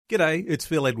G'day, it's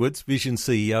Phil Edwards, Vision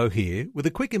CEO here, with a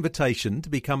quick invitation to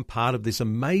become part of this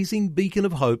amazing beacon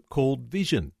of hope called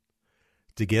Vision.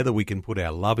 Together we can put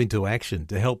our love into action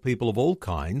to help people of all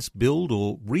kinds build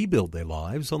or rebuild their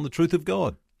lives on the truth of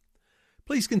God.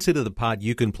 Please consider the part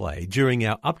you can play during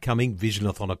our upcoming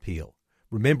Visionathon appeal,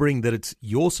 remembering that it's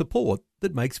your support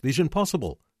that makes Vision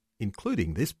possible,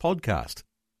 including this podcast.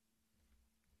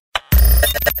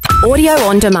 Audio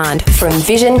on demand from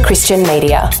Vision Christian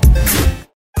Media.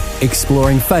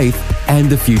 Exploring faith and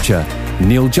the future.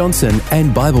 Neil Johnson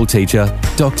and Bible teacher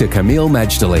Dr. Kameel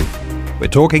Majdali. We're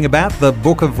talking about the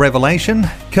book of Revelation.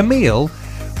 Kameel,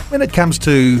 when it comes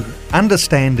to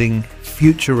understanding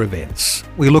future events,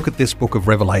 we look at this book of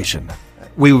Revelation.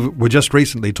 We were just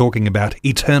recently talking about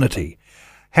eternity.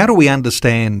 How do we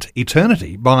understand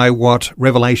eternity by what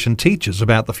Revelation teaches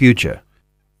about the future?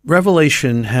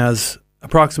 Revelation has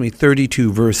approximately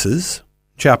 32 verses,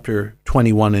 chapter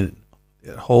 21 in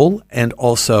whole, and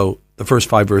also the first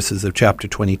 5 verses of chapter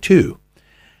 22.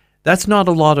 That's not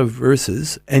a lot of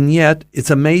verses, and yet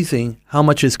it's amazing how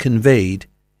much is conveyed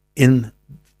in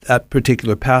that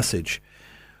particular passage.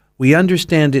 We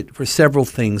understand it for several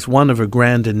things. One, of a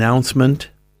grand announcement,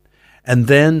 and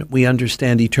then we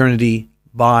understand eternity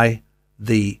by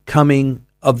the coming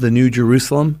of the New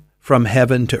Jerusalem from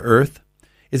heaven to earth.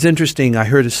 It's interesting, I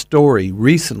heard a story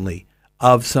recently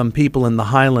of some people in the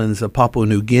highlands of Papua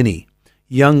New Guinea,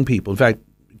 young people, in fact,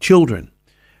 children.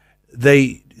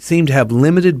 They seemed to have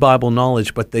limited Bible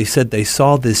knowledge, but they said they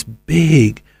saw this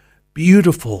big,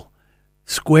 beautiful,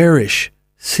 squarish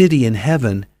city in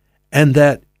heaven, and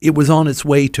that it was on its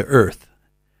way to earth.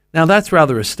 Now, that's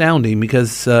rather astounding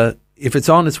because if it's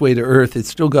on its way to earth, it's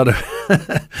still got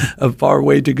a far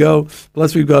way to go.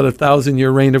 Plus, we've got a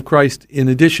 1,000-year reign of Christ in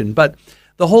addition. But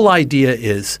the whole idea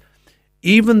is,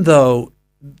 even though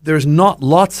there's not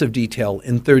lots of detail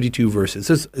in 32 verses,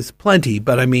 there's plenty,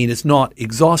 but I mean, it's not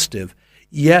exhaustive.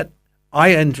 Yet,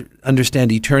 I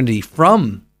understand eternity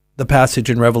from the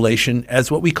passage in Revelation as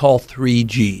what we call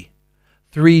 3G.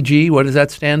 3G, what does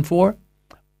that stand for?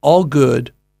 All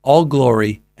good, all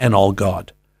glory, and all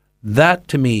God. That,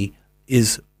 to me,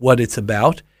 is what it's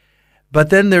about.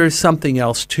 But then there is something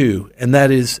else, too, and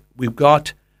that is we've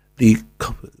got the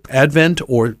advent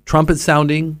or trumpet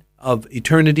sounding of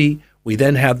eternity. We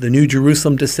then have the New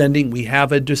Jerusalem descending. We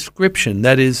have a description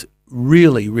that is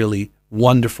really, really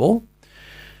wonderful.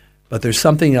 But there's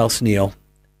something else, Neil.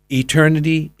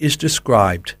 Eternity is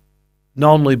described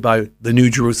not only by the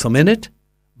New Jerusalem in it,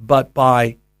 but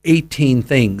by 18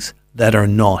 things that are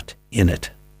not in it.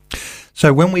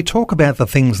 So when we talk about the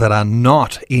things that are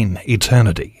not in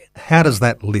eternity, how does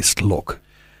that list look?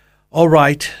 All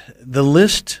right, the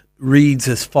list reads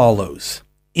as follows.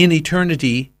 In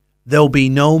eternity, there'll be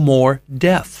no more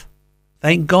death.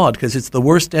 Thank God, because it's the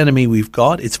worst enemy we've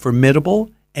got. It's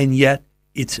formidable, and yet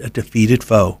it's a defeated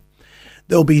foe.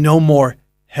 There'll be no more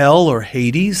hell or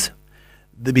Hades,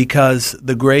 because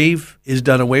the grave is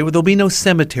done away with. There'll be no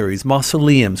cemeteries,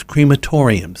 mausoleums,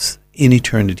 crematoriums in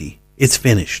eternity. It's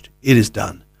finished. It is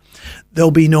done.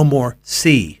 There'll be no more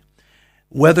sea.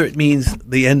 Whether it means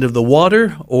the end of the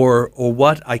water or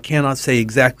what, I cannot say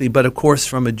exactly. But of course,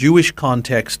 from a Jewish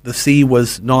context, the sea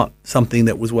was not something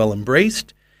that was well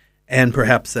embraced. And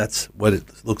perhaps that's what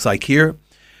it looks like here.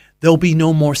 There'll be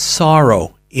no more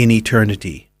sorrow in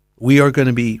eternity. We are going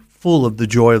to be full of the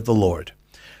joy of the Lord.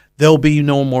 There'll be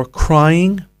no more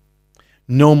crying,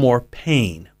 no more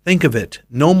pain. Think of it.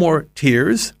 No more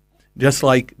tears, just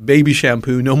like baby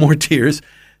shampoo, no more tears.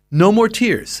 No more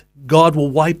tears. God will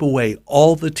wipe away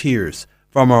all the tears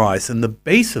from our eyes. And the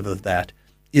base of that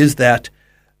is that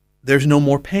there's no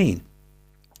more pain.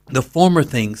 The former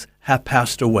things have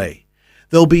passed away.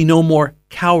 There'll be no more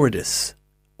cowardice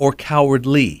or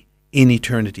cowardly in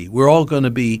eternity. We're all going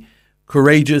to be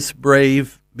courageous,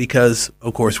 brave, because,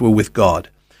 of course, we're with God.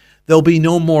 There'll be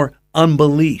no more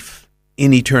unbelief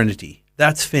in eternity.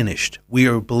 That's finished. We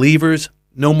are believers,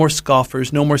 no more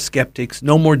scoffers, no more skeptics,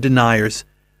 no more deniers.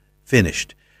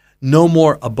 Finished. No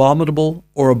more abominable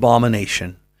or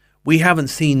abomination. We haven't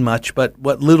seen much, but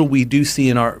what little we do see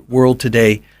in our world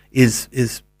today is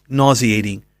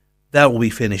nauseating. That will be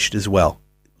finished as well.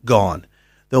 Gone.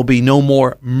 There'll be no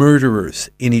more murderers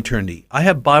in eternity. I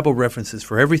have Bible references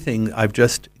for everything I've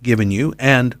just given you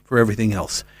and for everything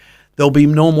else. There'll be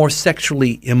no more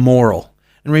sexually immoral.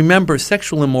 And remember,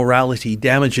 sexual immorality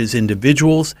damages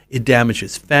individuals, it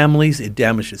damages families, it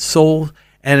damages souls,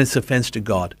 and it's offense to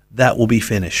God. That will be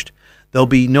finished. There'll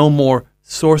be no more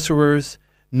sorcerers,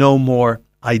 no more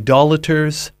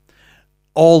idolaters.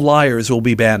 All liars will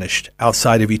be banished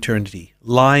outside of eternity.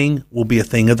 Lying will be a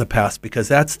thing of the past because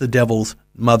that's the devil's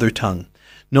mother tongue.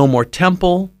 No more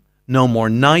temple, no more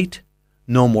night,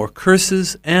 no more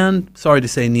curses, and, sorry to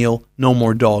say, Neil, no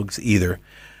more dogs either.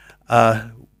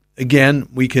 Again,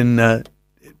 we can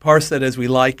parse that as we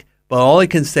like, but all I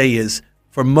can say is,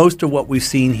 for most of what we've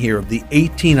seen here, of the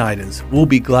 18 items, we'll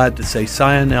be glad to say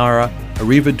sayonara,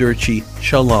 arrivederci,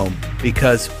 shalom,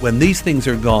 because when these things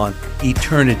are gone,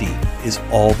 eternity is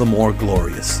all the more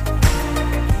glorious.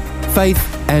 Faith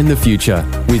and the Future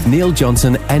with Neil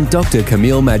Johnson and Dr.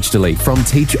 Kameel Majdali from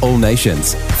Teach All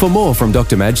Nations. For more from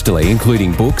Dr. Majdali,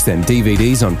 including books and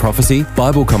DVDs on prophecy,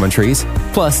 Bible commentaries,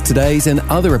 plus today's and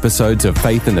other episodes of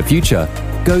Faith and the Future,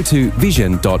 go to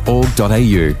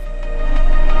vision.org.au.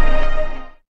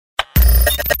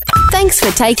 Thanks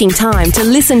for taking time to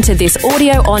listen to this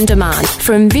audio on demand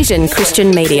from Vision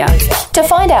Christian Media. To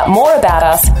find out more about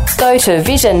us, go to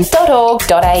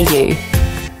vision.org.au.